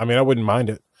mean, I wouldn't mind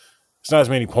it. It's not as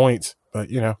many points, but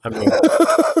I mean,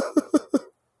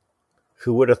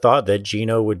 who would have thought that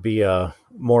Geno would be a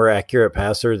more accurate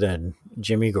passer than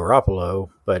Jimmy Garoppolo?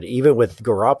 But even with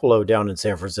Garoppolo down in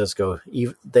San Francisco,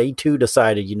 they too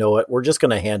decided, you know what, we're just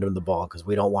going to hand him the ball because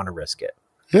we don't want to risk it.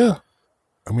 Yeah.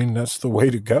 I mean, that's the way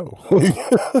to go.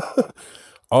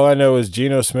 All I know is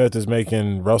Geno Smith is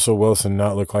making Russell Wilson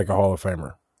not look like a Hall of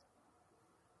Famer.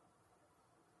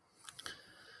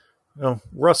 Well,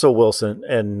 Russell Wilson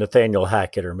and Nathaniel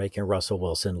Hackett are making Russell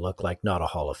Wilson look like not a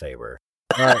Hall of Famer.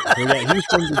 All right, we got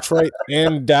Houston, Detroit,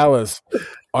 and Dallas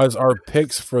as our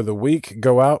picks for the week.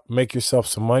 Go out, make yourself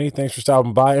some money. Thanks for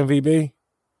stopping by, MVB.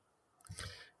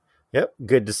 Yep,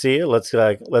 good to see you.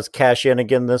 Let's cash in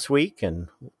again this week, and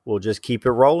we'll just keep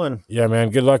it rolling. Yeah,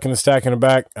 man. Good luck in the stack in the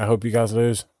back. I hope you guys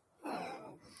lose.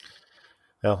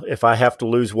 Well, if I have to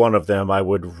lose one of them, I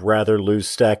would rather lose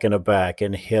stack in the back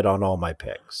and hit on all my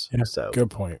picks. Yeah, so good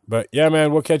point. But yeah,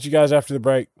 man, we'll catch you guys after the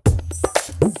break.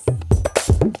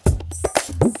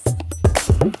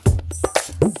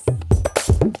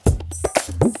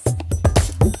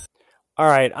 All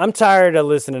right, I'm tired of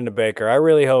listening to Baker. I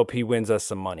really hope he wins us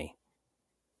some money.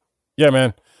 Yeah,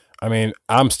 man. I mean,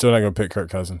 I'm still not going to pick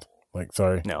Kirk Cousins.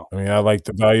 Sorry. No. I mean, I like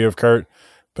the value of Kurt,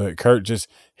 but Kurt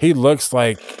he always looks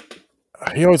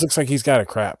like he's got a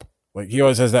crap. He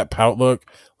always has that pout look.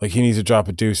 He needs to drop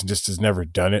a deuce and just has never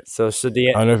done it. So should the?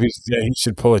 I don't know if he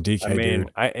should pull a DK. I mean,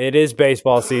 dude. It is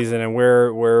baseball season, and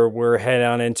we're head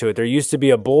on into it. There used to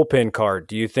be a bullpen card.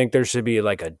 Do you think there should be a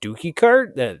Dookie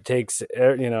card that takes?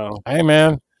 Hey,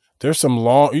 man, there's some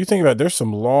long. You think about it, there's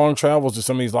some long travels to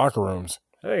some of these locker rooms.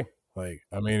 Hey,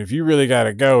 I mean, if you really got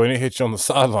to go and it hits you on the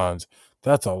sidelines,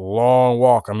 that's a long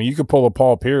walk. I mean, you could pull a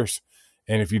Paul Pierce.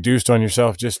 And if you deuced on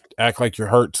yourself, just act like you're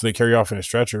hurt so they carry you off in a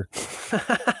stretcher.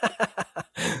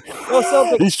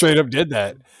 He straight up did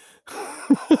that.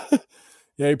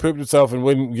 Yeah, he pooped himself and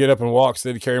wouldn't get up and walk,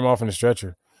 so they'd carry him off in a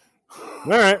stretcher.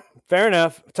 All right, fair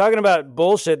enough. Talking about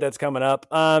bullshit that's coming up.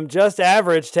 Just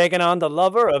Average taking on the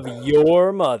lover of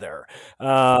your mother.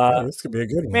 This could be a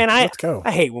good one. Man, Let's go.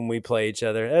 I hate when we play each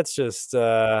other. That's just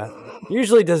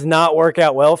usually does not work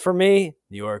out well for me.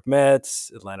 New York Mets,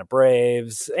 Atlanta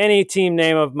Braves, any team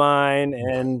name of mine,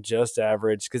 and Just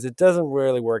Average, because it doesn't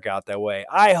really work out that way.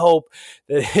 I hope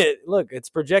that it's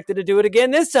projected to do it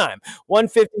again this time.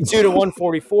 152 to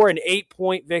 144, an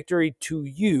 8-point victory to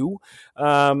you.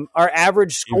 Our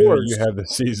average scores. You have the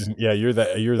season. Yeah, you're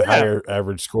the higher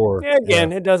average score. Yeah,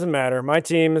 again, It doesn't matter. My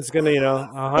team is going to,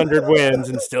 100 wins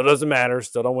and still doesn't matter.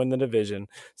 Still don't win the division.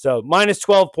 So minus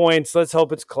 12 points. Let's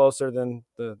hope it's closer than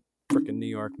the freaking New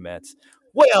York Mets.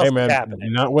 What else is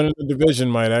happening? Not winning the division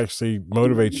might actually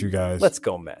motivate you guys. Let's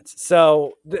go Mets.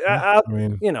 So,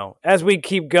 as we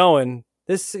keep going,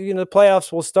 this, the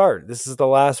playoffs will start. This is the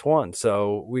last one.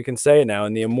 So we can say it now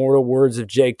in the immortal words of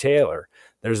Jake Taylor.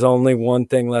 There's only one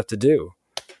thing left to do.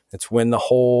 It's win the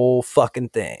whole fucking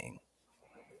thing.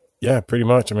 Yeah, pretty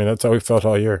much. I mean, that's how we felt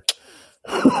all year.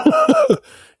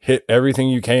 Hit everything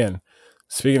you can.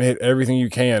 Speaking of hit everything you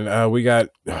can, we got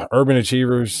Urban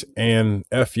Achievers and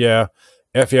F Yeah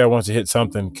FEI wants to hit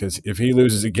something because if he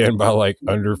loses again by like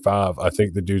under 5, I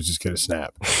think the dude's just going to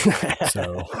snap.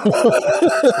 So,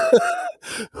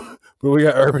 but we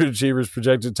got Urban Achievers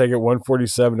projected to take it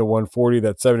 147 to 140.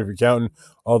 That's 7 if you're counting.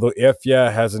 Although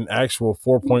FEI has an actual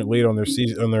 4-point lead on their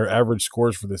season, on their average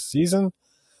scores for this season.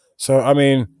 So, I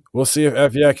mean, we'll see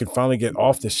if FEI can finally get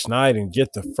off the schneid and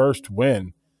get the first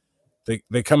win.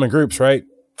 They come in groups, right?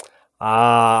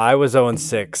 I was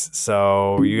 0-6,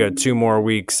 so you got 2 more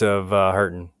weeks of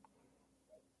hurting.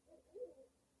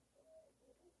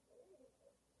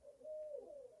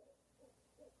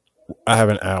 I have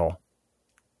an owl.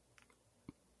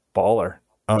 Baller.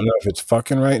 I don't know if it's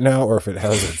fucking right now or if it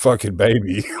has a fucking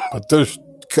baby. But there's,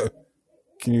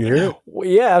 can you hear it? Well,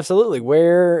 yeah, absolutely.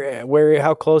 Where?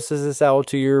 How close is this owl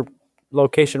to your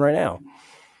location right now?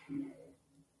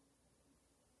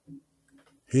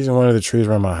 He's in one of the trees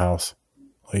around my house.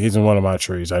 Like, he's in one of my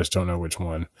trees. I just don't know which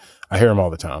one. I hear him all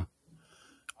the time.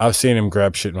 I've seen him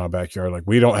grab shit in my backyard. Like,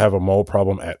 we don't have a mole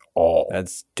problem at all.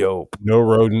 That's dope. No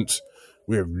rodents.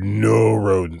 We have no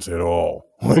rodents at all.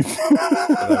 Like,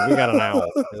 we got an owl.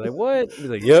 He's like, what? He's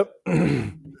like, yep.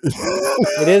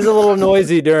 It is a little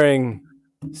noisy during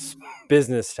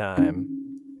business time,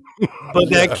 but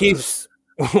that keeps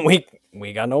we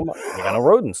got no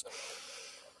rodents.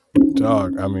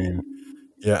 Dog. I mean,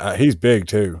 yeah, he's big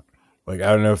too. Like,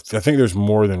 I don't know I think there's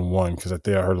more than one because I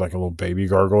think I heard like a little baby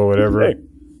gargle or whatever. Hey,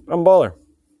 I'm baller.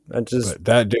 But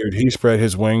that dude, he spread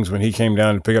his wings when he came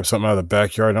down to pick up something out of the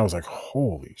backyard, and I was like,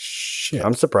 holy shit.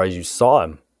 I'm surprised you saw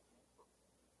him.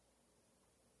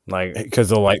 Like, because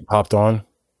the light popped on.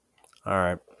 All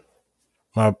right.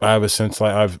 I have a sense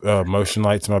light. I have motion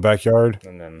lights in my backyard.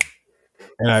 And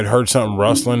I'd heard something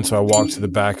rustling, so I walked to the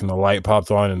back and the light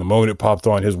popped on, and the moment it popped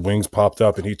on, his wings popped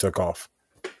up and he took off.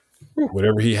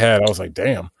 Whatever he had, I was like,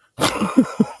 damn. But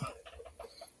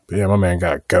yeah, my man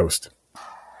got a ghost.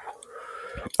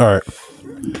 All right.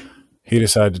 He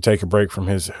decided to take a break from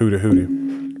his hooty.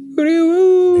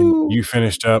 And you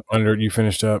finished up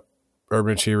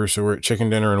Urban Achiever, so we're at chicken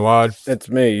dinner and wad. It's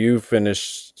me. You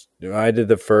finished. I did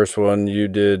the first one. You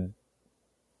did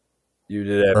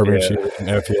Urban Achiever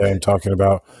and FEA I'm talking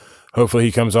about. Hopefully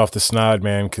he comes off the snide,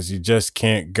 man, because you just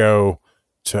can't go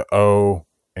to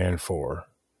 0-4.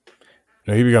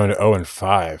 No, he'd be going to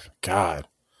 0-5. God.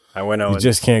 I went 0. You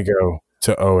just can't go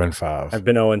to 0-5. I've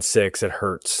been 0-6. It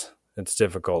hurts. It's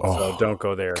difficult, so don't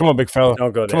go there. Come on, big fella.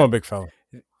 Don't go there. Come on, big fella.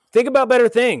 Think about better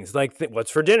things, like what's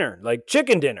for dinner, like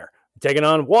chicken dinner. Taking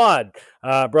on Wad,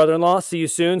 brother-in-law. See you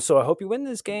soon. So I hope you win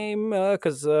this game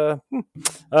because you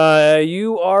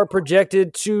are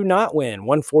projected to not win.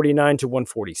 149 to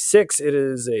 146. It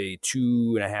is a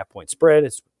 2.5 point spread.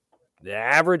 It's the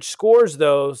average scores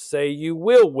though say you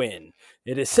will win.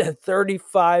 It is a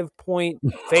 35 point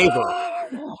favor.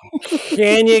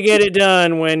 Can you get it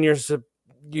done when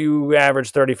you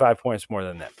average 35 points more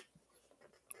than that?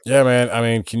 Yeah, man. I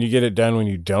mean, can you get it done when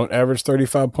you don't average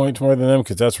 35 points more than them?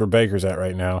 Because that's where Baker's at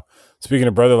right now. Speaking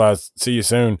of brother-in-laws, see you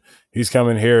soon. He's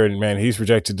coming here, and, man, he's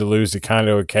projected to lose to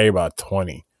Kondo K by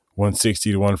 20,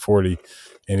 160 to 140.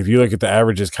 And if you look at the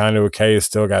averages, Kondo K has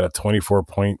still got a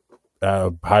 24-point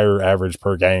higher average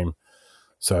per game.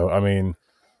 So, I mean,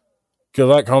 good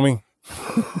luck, homie.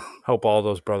 Hope all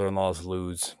those brother-in-laws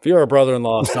lose. If you're a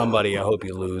brother-in-law of somebody, I hope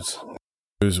you lose.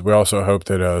 We also hope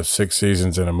that 6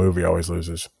 seasons in a movie always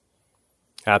loses.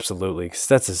 Absolutely.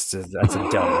 That's a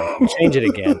dumb one. Change it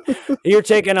again. You're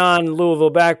taking on Louisville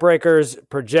Backbreakers,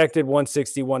 projected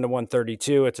 161 to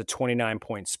 132. It's a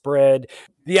 29-point spread.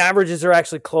 The averages are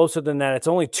actually closer than that. It's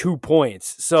only 2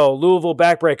 points. So Louisville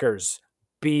Backbreakers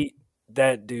beat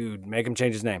that dude. Make him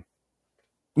change his name.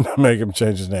 Make him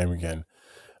change his name again.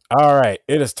 All right.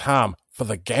 It is time for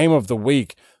the game of the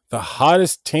week. The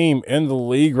hottest team in the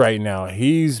league right now.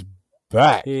 He's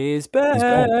back. He's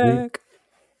back.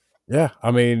 Yeah,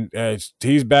 I mean,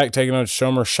 he's back taking on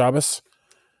Shomer Shabbos.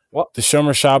 What? The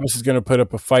Shomer Shabbos is going to put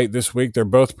up a fight this week. They're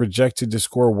both projected to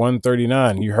score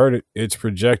 139. You heard it. It's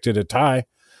projected a tie.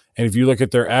 And if you look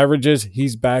at their averages,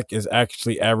 he's back is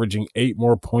actually averaging 8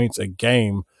 more points a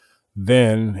game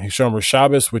than Shomer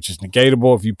Shabbos, which is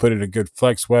negatable. If you put it a good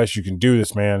flex west, you can do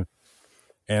this, man.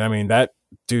 And I mean, that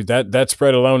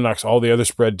spread alone knocks all the other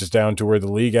spreads down to where the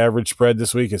league average spread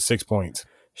this week is 6 points.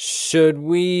 Should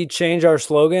we change our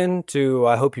slogan to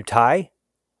I hope you tie?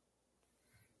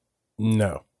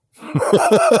 No.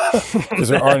 Because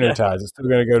there are no ties. It's still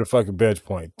going to go to fucking bench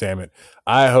point. Damn it.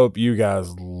 I hope you guys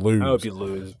lose. I hope you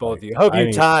lose, both of you. I hope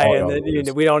you tie, and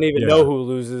then we don't even know who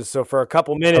loses. So for a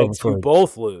couple minutes, you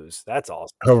both lose. That's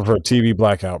awesome. Hoping for a TV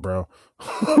blackout, bro.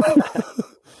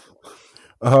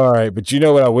 All right. But you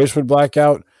know what I wish would black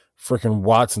out? freaking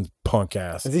Watson's punk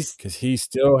ass Is because he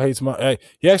still hates my.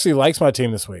 He actually likes my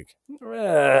team this week.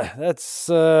 That's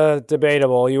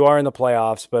debatable. You are in the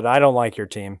playoffs, but I don't like your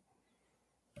team.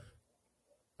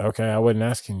 Okay, I wasn't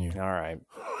asking you. All right.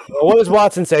 Well, what does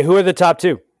Watson say? Who are the top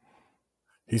two?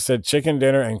 He said chicken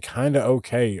dinner and kind of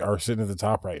okay are sitting at the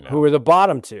top right now. Who are the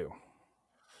bottom two?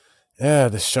 Yeah,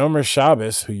 the Shomer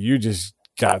Shabbos, who you just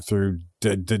got through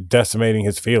decimating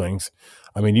his feelings.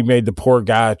 I mean, you made the poor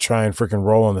guy try and freaking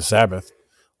roll on the Sabbath.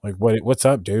 Like, what's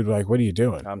up, dude? Like, what are you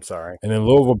doing? I'm sorry. And then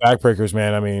Louisville backbreakers,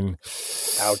 man. I mean,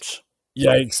 ouch.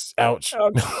 Yikes. Ouch.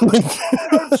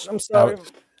 Ouch. I'm sorry.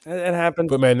 Ouch. It happened.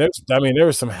 But, man, there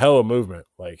was some hella movement.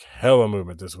 Like, hella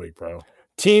movement this week, bro.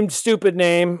 Team Stupid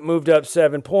Name moved up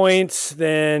 7 points.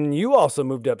 Then you also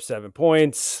moved up 7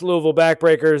 points. Louisville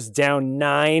Backbreakers down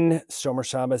 9. Shomer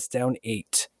Shabbos down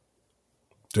 8.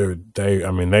 Dude,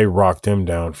 they rocked him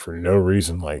down for no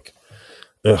reason. Like,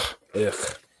 ugh.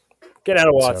 Get out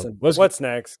of Watson. So, what's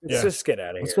next? Yeah. Just get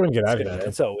out of here. Let's go and get out of here.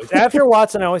 It's always after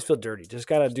Watson. I always feel dirty. Just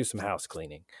got to do some house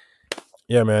cleaning.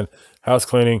 Yeah, man. House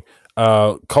cleaning.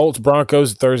 Colts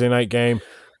Broncos Thursday night game.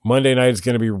 Monday night is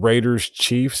going to be Raiders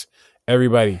Chiefs.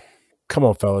 Everybody, come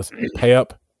on, fellas, pay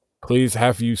up. Please,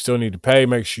 half of you still need to pay.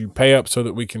 Make sure you pay up so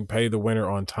that we can pay the winner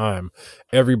on time.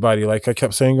 Everybody, like I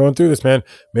kept saying going through this, man,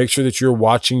 make sure that you're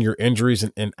watching your injuries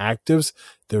and inactives.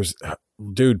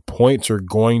 Dude, points are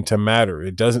going to matter.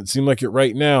 It doesn't seem like it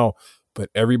right now, but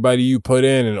everybody you put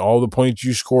in and all the points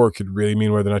you score could really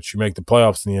mean whether or not you make the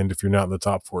playoffs in the end if you're not in the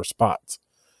top 4 spots.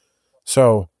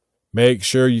 So make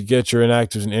sure you get your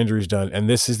inactives and injuries done. And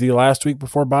this is the last week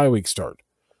before bye weeks start.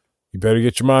 You better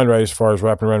get your mind right as far as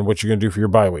wrapping around what you're going to do for your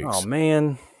bye weeks. Oh,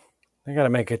 man. I got to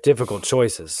make difficult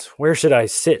choices. Where should I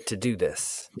sit to do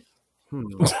this?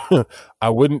 I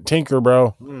wouldn't tinker,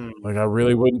 bro. Like, I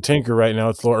really wouldn't tinker right now.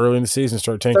 It's a little early in the season to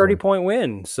start tinkering. 30-point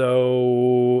win.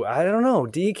 So, I don't know.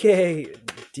 DK,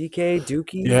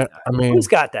 Dookie? Yeah, I mean. Who's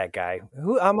got that guy?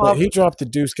 He dropped the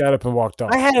deuce, got up, and walked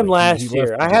off. I had him last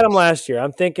year.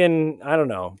 I'm thinking, I don't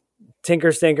know.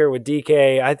 Tinker Stinker with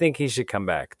DK. I think he should come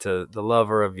back to the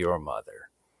lover of your mother.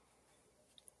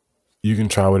 You can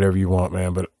try whatever you want,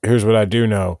 man. But here's what I do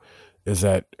know is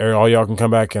that all y'all can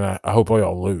come back, and I hope all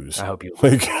y'all lose. I hope you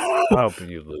lose. I hope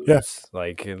you lose. Yeah.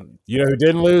 Like, you know who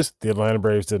didn't lose? The Atlanta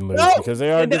Braves didn't lose because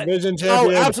they are division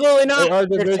champions. No, absolutely not. They are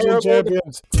division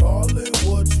champions. Call it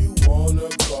what you wanna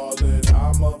call it.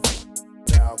 I'm a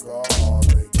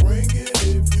alcoholic. Bring it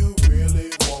if you really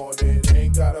want it.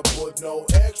 Ain't gotta put no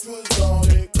extras on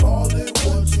it. Call it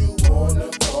what you wanna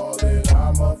call it.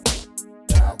 I'm a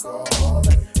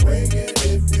alcoholic. Bring it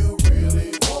if you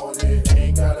really want it.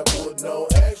 Ain't gotta put no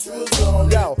extras on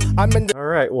it. Yo, I'm in the All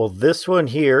right. Well, this one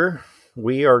here,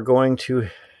 we are going to.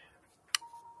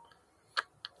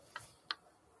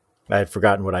 I had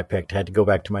forgotten what I picked. I had to go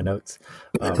back to my notes.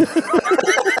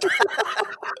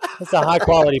 It's a high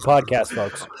quality podcast,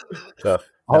 folks.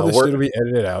 All this shit will be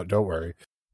edited out. Don't worry.